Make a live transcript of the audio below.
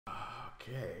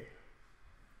Okay.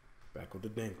 Back with the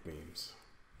dank memes.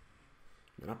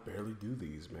 Man, I barely do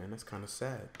these, man. That's kind of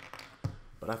sad.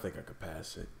 But I think I could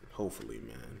pass it. Hopefully,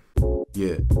 man.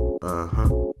 Yeah.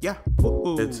 Yeah.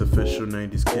 Woo-hoo. It's official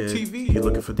 90s kid. TV. You're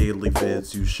looking for daily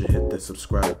vids, you should hit that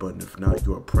subscribe button. If not,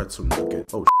 you're a pretzel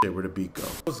nugget. Oh shit, where the beat go?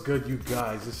 What's good, you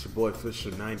guys? It's your boy,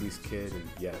 official 90s kid. And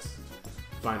yes,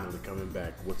 finally coming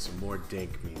back with some more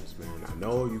dank memes, man. I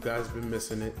know you guys been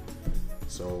missing it.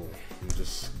 So I'm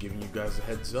just giving you guys a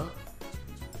heads up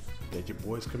that your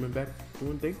boy's coming back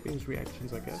doing dank memes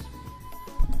reactions, I guess.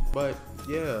 But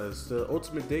yeah, it's the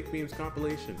Ultimate Dank Memes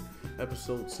Compilation,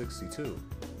 episode 62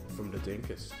 from the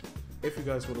Dankest. If you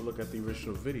guys want to look at the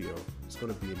original video, it's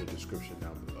going to be in the description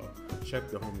down below. Check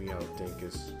the homie out,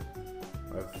 Dankest.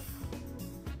 I've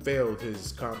failed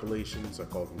his compilations, I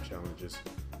call them challenges,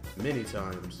 many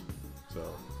times, so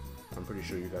I'm pretty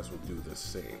sure you guys will do the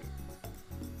same.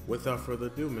 Without further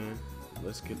ado, man,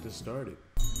 let's get this started.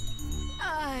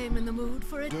 I'm in the mood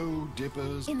for a dough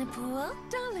dippers. In the pool,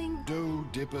 darling. Dough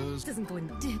dippers. Doesn't go in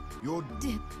the dip. Your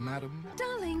dip, madam.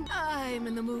 Darling, I'm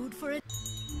in the mood for it.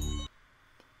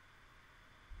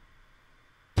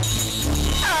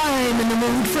 I'm in the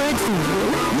mood for a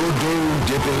Your dough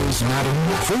dippers, madam.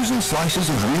 Frozen slices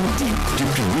of real dip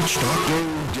dipped in rich dark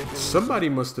dough dippers. Somebody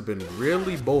must have been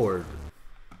really bored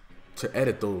to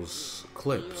edit those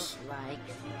clips. Feels like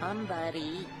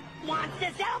somebody wants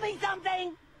to tell me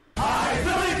something.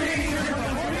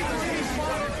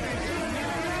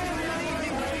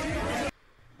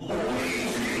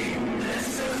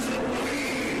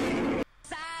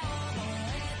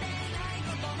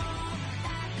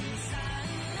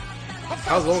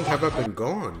 How long have I been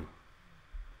gone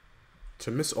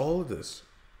to miss all of this?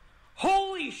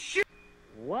 Holy shit!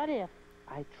 What if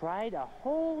I tried a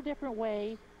whole different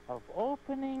way of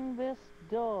opening this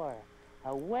door?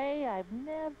 A way I've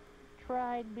never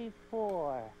tried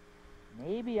before.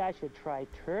 Maybe I should try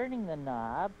turning the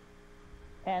knob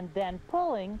and then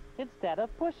pulling instead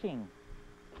of pushing.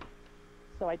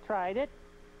 So I tried it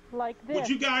like this. Would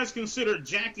you guys consider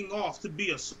jacking off to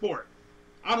be a sport?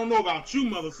 I don't know about you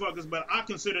motherfuckers, but I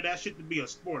consider that shit to be a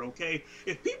sport, okay?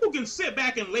 If people can sit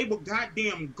back and label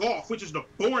goddamn golf, which is the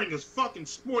boringest fucking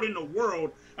sport in the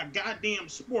world, a goddamn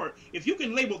sport, if you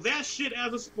can label that shit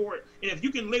as a sport, and if you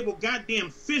can label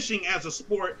goddamn fishing as a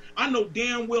sport, I know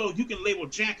damn well you can label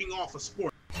jacking off a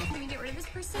sport. Can we get rid of this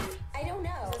person? I don't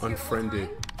know. Unfriended.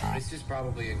 This is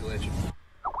probably a glitch.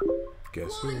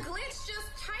 Guess Well, who? a glitch just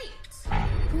typed.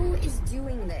 Who is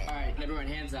doing this? Alright, everyone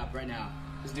hands up right now.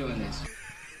 Who's doing this?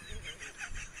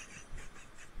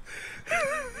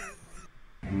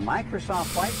 Microsoft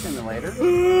Flight Simulator.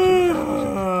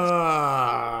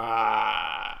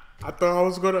 I thought I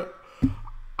was gonna.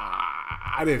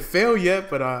 I didn't fail yet,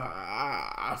 but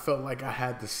I felt like I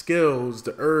had the skills,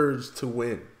 the urge to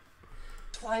win.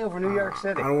 Fly over New York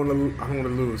City. I don't want to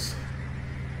lose.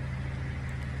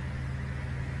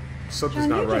 Something's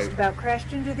not right. You just about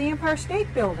crashed into the Empire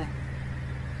State Building.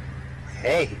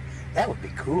 Hey, that would be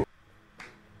cool.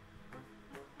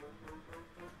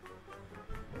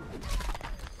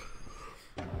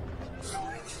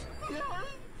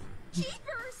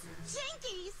 Jeepers!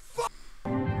 Jinkies!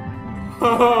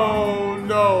 Oh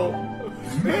no!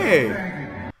 Hey!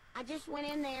 I just went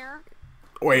in there.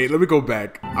 Wait, let me go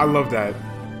back. I love that.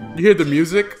 You hear the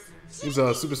music? It's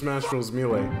Super Smash Bros.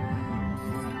 Melee.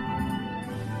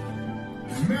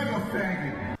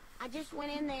 I just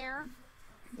went in there,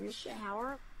 in the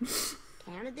shower,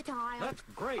 counted the tiles. That's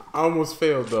great. I almost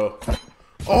failed though.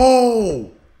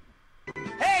 Oh!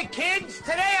 Hey kids,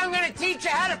 today I'm gonna teach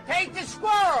you how to paint a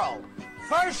squirrel.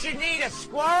 First you need a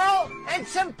squirrel and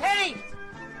some paint.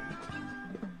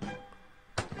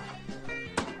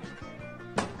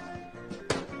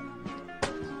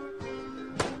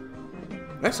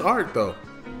 That's art though.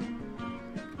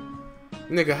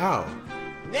 Nigga, how?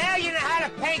 Now you know how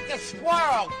to paint the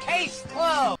squirrel. Case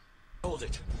closed. Hold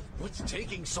it. What's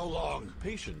taking so long?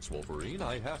 Patience, Wolverine.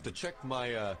 I have to check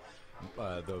my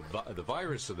the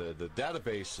virus of the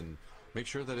database and make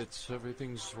sure that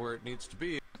everything's where it needs to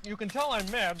be. You can tell I'm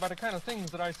mad by the kind of things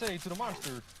that I say to the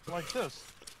monster, like this.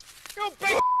 You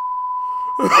big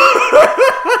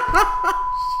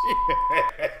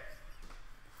Shit.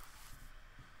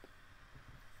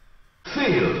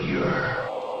 Failure.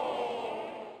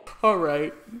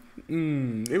 Alright.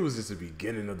 It was just the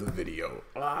beginning of the video.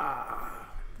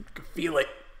 You can feel it.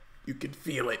 You can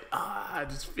feel it. I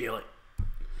just feel it.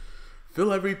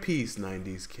 Feel every piece,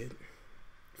 90s kid.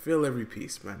 Feel every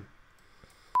piece, man.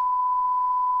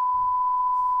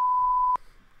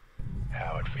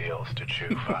 How it feels to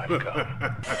chew 5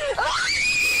 gum.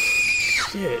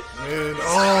 Shit, man.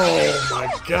 Oh my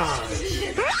gosh.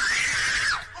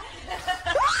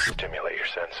 Stimulate your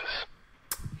senses.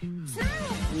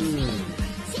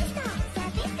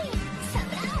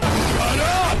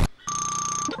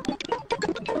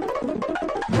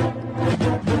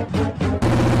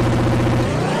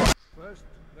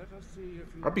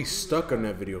 I'll be stuck on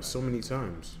that video so many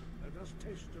times.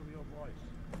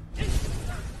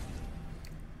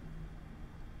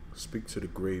 Speak to the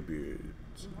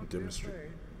graybeards and demonstrate.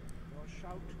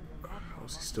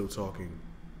 How's he still talking?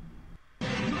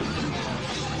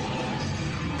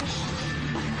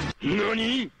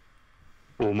 NANI?!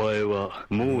 お前は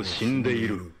もう死んでい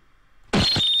る。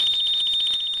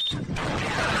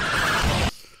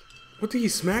 What did he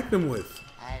smack them with?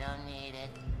 I don't need it.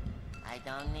 I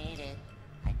don't need it.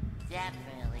 I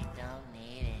definitely don't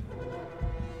need it.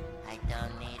 I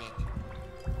don't need it.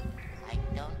 I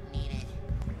don't need it.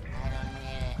 I don't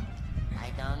need it.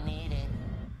 I don't need it.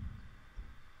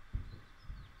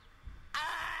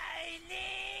 I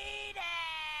need it!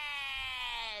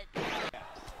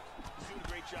 Doing a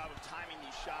great job of timing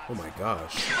these shots. Oh my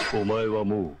gosh. お前は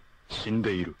もう死ん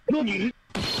でいる。何?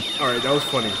 Alright, that was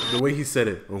funny. The way he said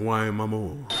it. Why am I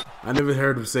more? I never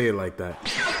heard him say it like that.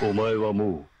 お前は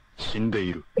もう死んで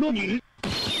いる。何?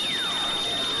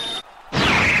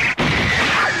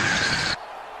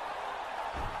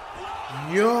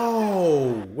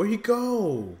 Yo, where'd he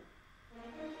go?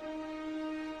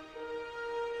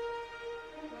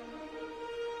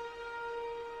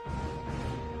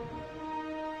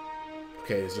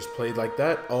 Okay, it's just played like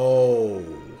that. Oh.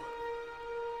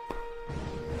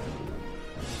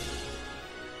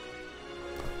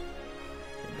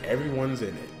 Everyone's in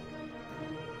it.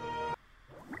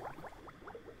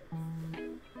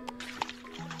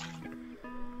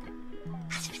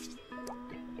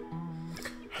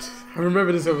 I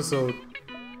remember this episode.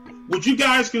 Would you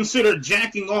guys consider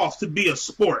jacking off to be a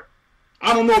sport?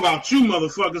 I don't know about you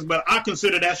motherfuckers, but I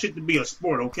consider that shit to be a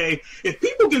sport, okay? If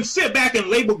people can sit back and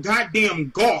label goddamn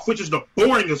golf, which is the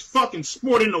boringest fucking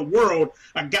sport in the world,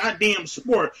 a goddamn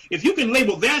sport, if you can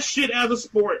label that shit as a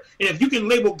sport, and if you can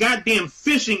label goddamn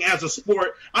fishing as a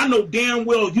sport, I know damn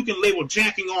well you can label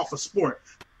jacking off a sport.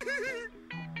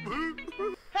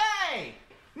 Hey!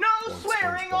 No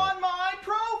swearing on my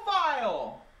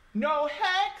profile! No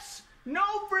hex,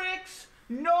 no bricks,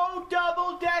 no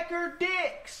double-decker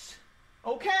dicks!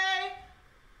 Okay?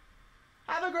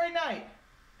 Have a great night.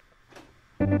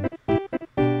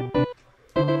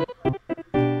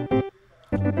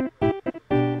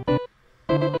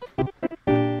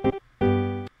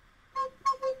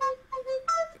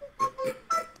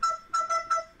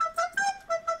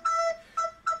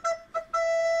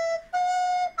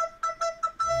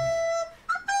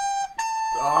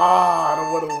 Ah, I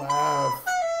don't want to laugh.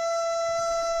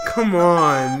 Come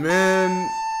on, man.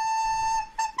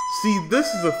 See, this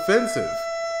is offensive.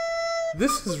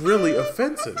 This is really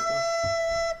offensive.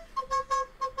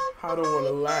 I don't want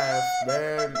to laugh,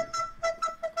 man.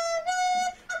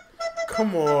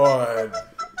 Come on.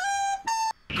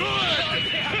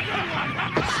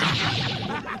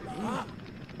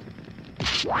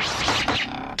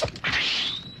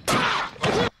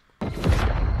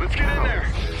 Let's get in there.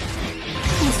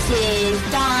 This is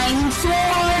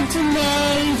Dinosaur to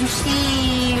Major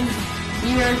Steve.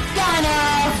 You're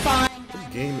gonna find.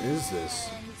 What game is this?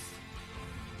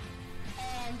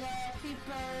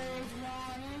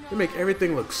 They make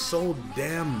everything look so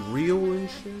damn real and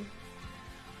shit.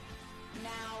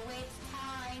 Now it's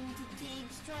time to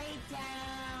dig straight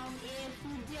down if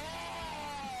you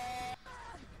dare.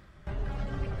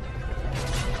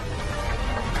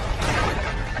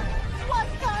 What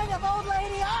kind of old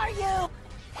lady are you?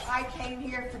 I came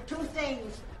here for two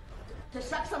things. To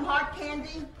suck some hard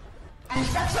candy and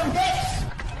suck some dicks.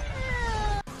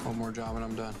 One more job and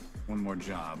I'm done. One more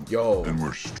job. Yo,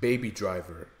 Baby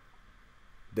Driver.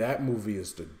 That movie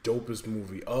is the dopest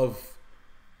movie of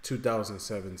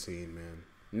 2017, man.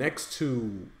 Next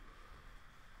to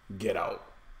Get Out.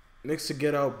 Next to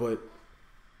Get Out, but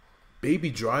Baby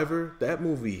Driver, that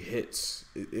movie hits.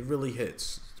 It really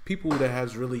hits. People that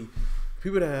has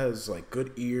like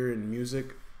good ear and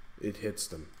music, it hits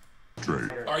them.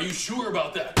 Are you sure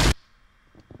about that?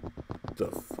 The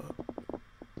fuck?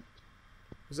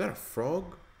 Is that a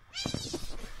frog?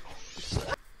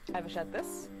 Ever shared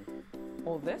this?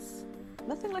 Or this?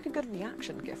 Nothing like a good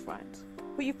reaction gif, right?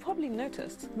 But you've probably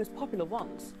noticed most popular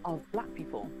ones are of black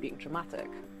people being dramatic.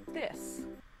 This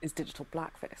is digital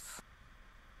blackface.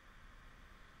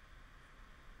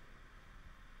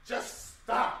 Just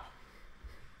stop.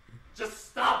 Just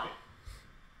stop it.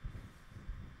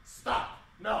 Stop.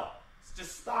 No.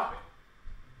 Just stop it.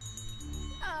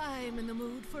 I'm in the mood.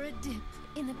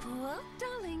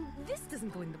 This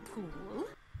doesn't go in the pool.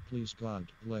 Please God,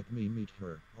 let me meet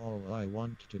her. All I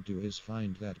want to do is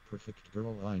find that perfect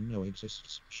girl I know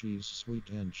exists. She's sweet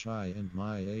and shy and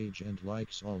my age and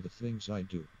likes all the things I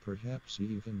do. Perhaps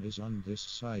even is on this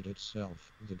side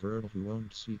itself. The girl who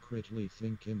won't secretly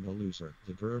think him a loser.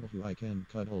 The girl who I can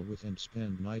cuddle with and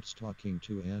spend nights talking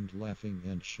to and laughing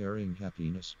and sharing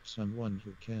happiness. Someone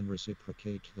who can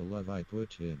reciprocate the love I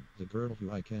put in. The girl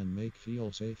who I can make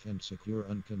feel safe and secure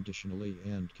unconditionally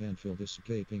and can fill this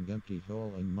gaping empty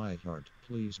hole in my heart.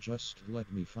 Please just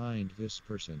let me find this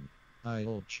person.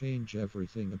 I'll change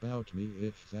everything about me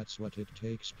if that's what it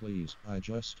takes, please. I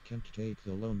just can't take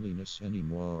the loneliness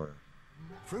anymore.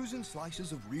 Frozen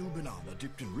slices of real banana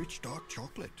dipped in rich dark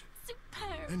chocolate.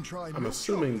 Superb. And try I'm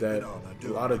assuming that a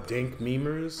lot of dank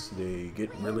memers, they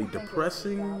get really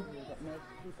depressing.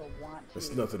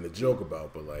 It's nothing to joke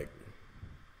about, but like,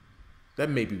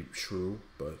 that may be true,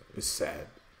 but it's sad.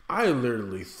 I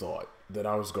literally thought that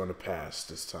I was going to pass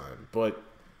this time, but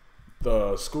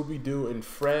the Scooby-Doo and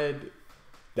Fred,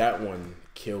 that one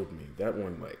killed me. That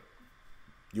one, like,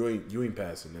 you ain't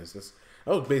passing this. That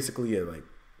was basically it. Like,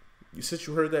 since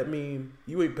you heard that meme,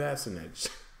 you ain't passing that.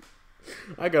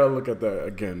 I gotta look at that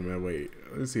again, man. Wait,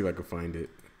 let's see if I can find it.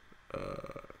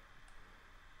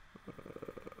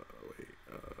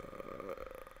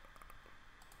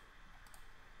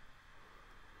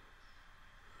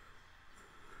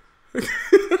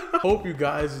 Hope you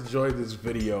guys enjoyed this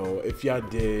video. If y'all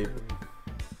did,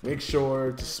 make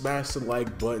sure to smash the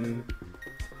like button,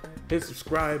 hit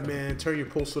subscribe, man. Turn your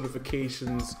post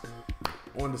notifications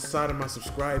on the side of my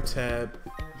subscribe tab.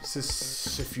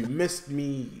 Just, if you missed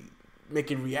me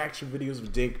making reaction videos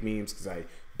with dank memes, because I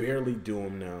barely do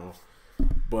them now,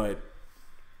 but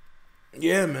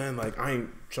yeah, man, like, I ain't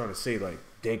trying to say like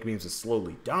dank memes are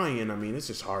slowly dying. I mean, it's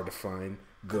just hard to find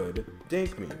good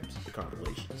dank memes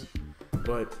compilations.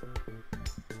 But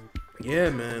yeah,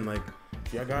 man, like,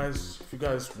 if you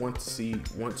guys want to see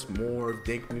more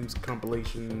dank memes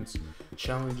compilations,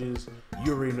 challenges,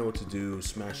 you already know what to do.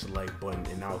 Smash the like button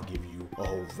and I'll give you a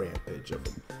whole rampage of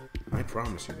them. I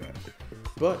promise you that.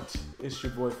 But it's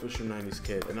your boy Fisher 90s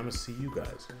Kid, and I'm gonna see you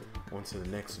guys on to the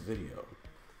next video.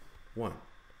 1.